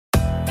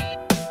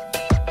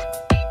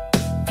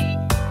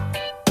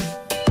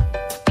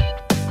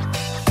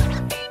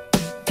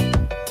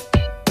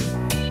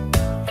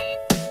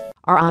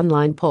Our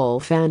online poll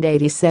found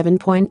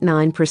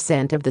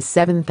 87.9% of the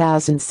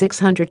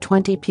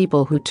 7,620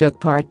 people who took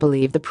part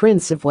believe the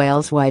Prince of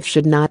Wales' wife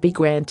should not be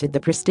granted the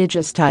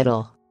prestigious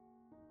title.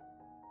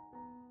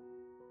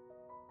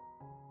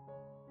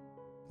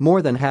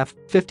 More than half,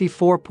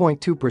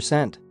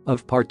 54.2%,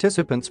 of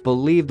participants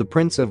believe the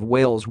Prince of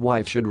Wales'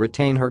 wife should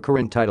retain her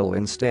current title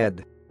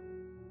instead.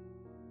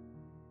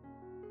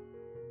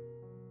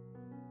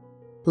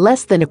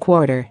 Less than a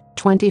quarter,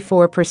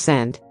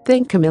 24%,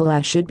 think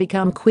Camilla should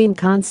become Queen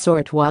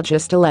Consort, while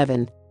just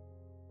 9%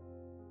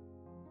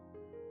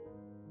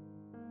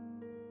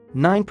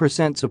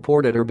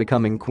 supported her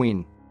becoming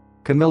queen.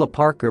 Camilla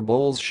Parker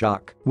Bowles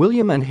SHOCK.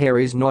 William and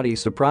Harry's naughty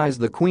surprise.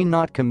 The Queen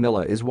Not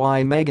Camilla is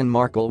why Meghan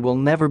Markle will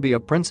never be a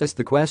princess.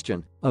 The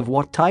question of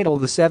what title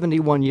the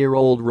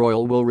 71-year-old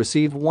royal will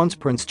receive once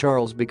Prince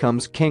Charles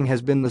becomes king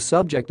has been the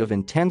subject of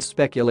intense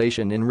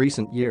speculation in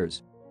recent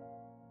years.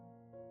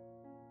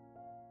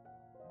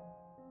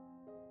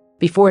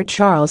 Before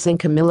Charles and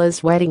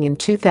Camilla's wedding in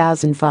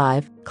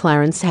 2005,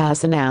 Clarence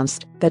House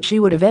announced that she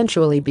would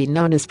eventually be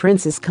known as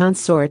Princess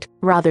Consort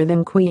rather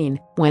than Queen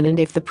when and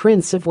if the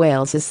Prince of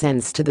Wales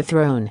ascends to the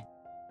throne.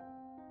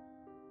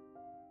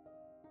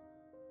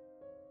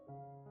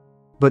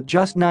 But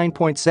just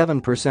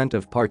 9.7%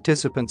 of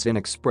participants in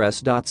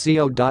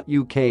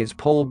Express.co.uk's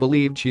poll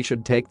believed she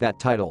should take that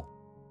title.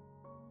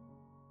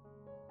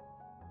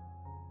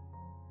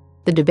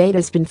 The debate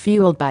has been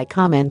fueled by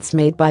comments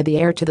made by the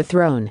heir to the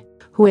throne,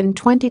 who in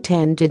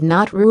 2010 did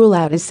not rule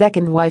out his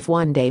second wife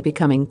one day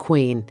becoming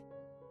queen.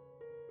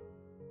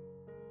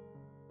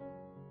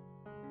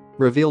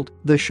 Revealed,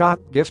 the shock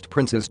gift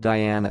Princess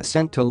Diana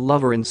sent to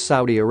lover in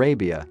Saudi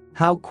Arabia.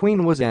 How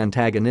Queen was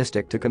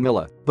antagonistic to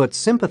Camilla but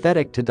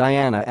sympathetic to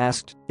Diana.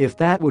 Asked if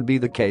that would be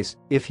the case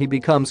if he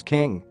becomes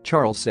king,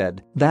 Charles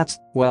said,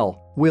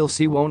 well, we'll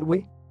see, won't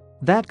we?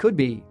 That could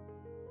be.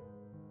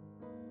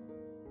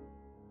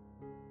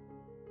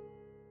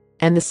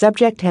 And the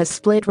subject has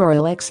split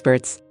royal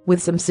experts,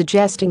 with some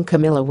suggesting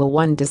Camilla will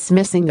win,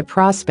 dismissing the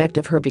prospect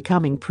of her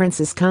becoming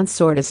Princess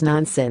Consort as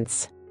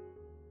nonsense.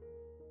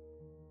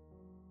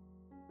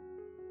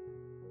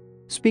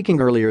 Speaking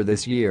earlier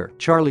this year,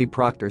 Charlie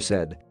Proctor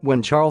said,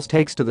 when Charles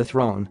takes to the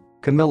throne,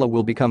 Camilla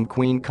will become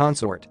Queen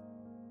Consort.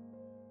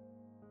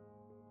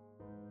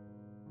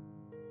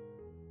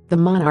 The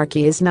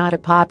monarchy is not a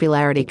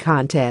popularity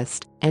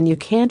contest, and you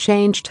can't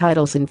change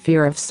titles in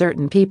fear of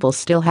certain people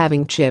still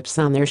having chips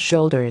on their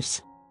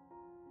shoulders.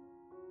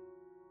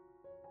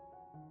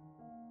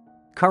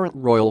 Current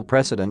royal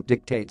precedent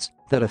dictates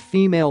that a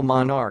female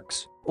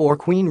monarch's or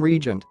queen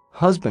regent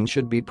husband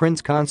should be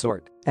Prince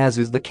Consort, as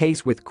is the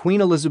case with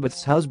Queen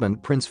Elizabeth's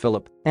husband Prince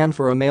Philip, and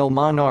for a male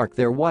monarch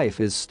their wife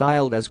is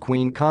styled as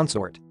Queen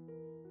Consort.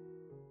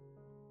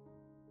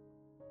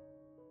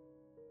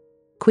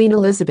 Queen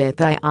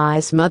Elizabeth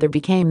I's mother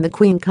became the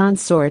Queen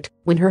Consort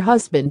when her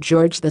husband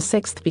George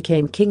VI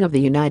became King of the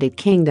United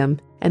Kingdom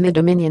and the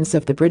Dominions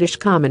of the British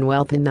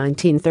Commonwealth in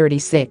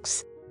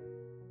 1936.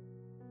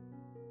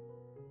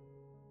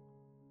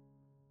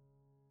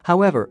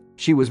 However,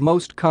 she was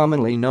most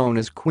commonly known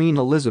as Queen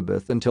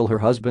Elizabeth until her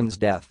husband's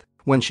death.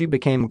 When she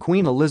became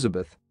Queen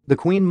Elizabeth, the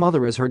Queen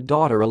Mother as her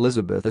daughter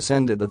Elizabeth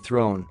ascended the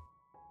throne.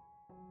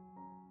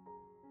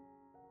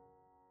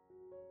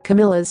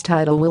 Camilla's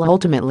title will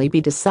ultimately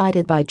be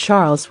decided by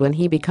Charles when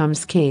he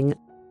becomes king.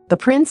 The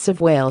Prince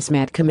of Wales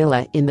met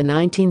Camilla in the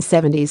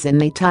 1970s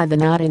and they tied the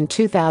knot in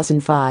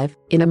 2005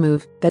 in a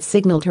move that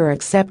signaled her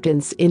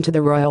acceptance into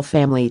the royal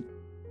family.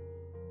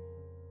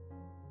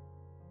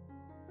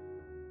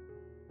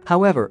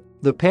 However,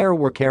 the pair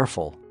were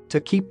careful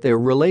to keep their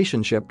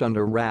relationship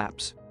under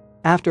wraps.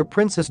 After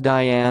Princess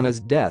Diana's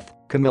death,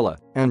 Camilla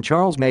and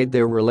Charles made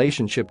their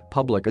relationship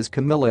public as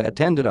Camilla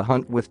attended a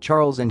hunt with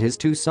Charles and his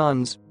two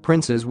sons,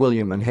 Princes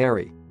William and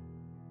Harry.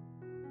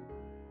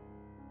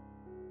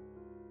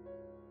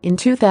 In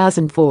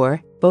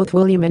 2004, both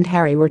William and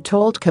Harry were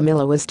told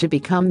Camilla was to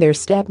become their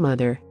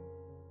stepmother.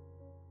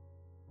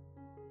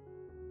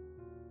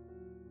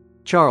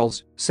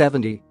 Charles,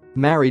 70,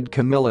 married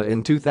Camilla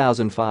in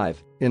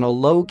 2005 in a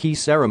low-key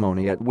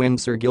ceremony at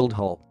Windsor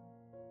Guildhall.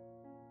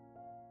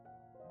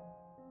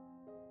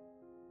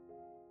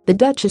 The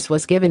Duchess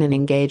was given an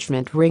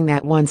engagement ring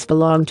that once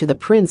belonged to the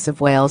Prince of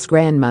Wales'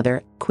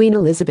 grandmother, Queen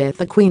Elizabeth,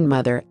 the Queen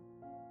Mother.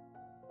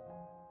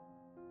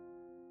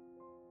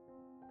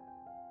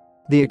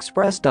 The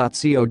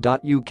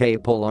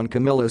Express.co.uk poll on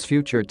Camilla's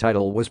future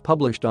title was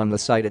published on the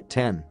site at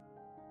 10:20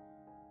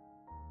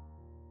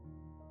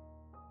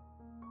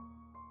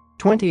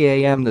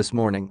 a.m. this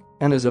morning,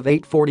 and as of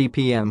 8:40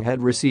 p.m.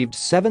 had received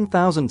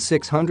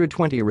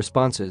 7,620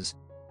 responses.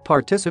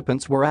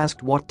 Participants were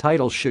asked what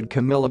title should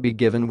Camilla be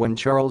given when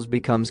Charles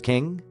becomes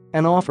king,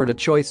 and offered a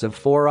choice of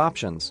 4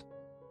 options.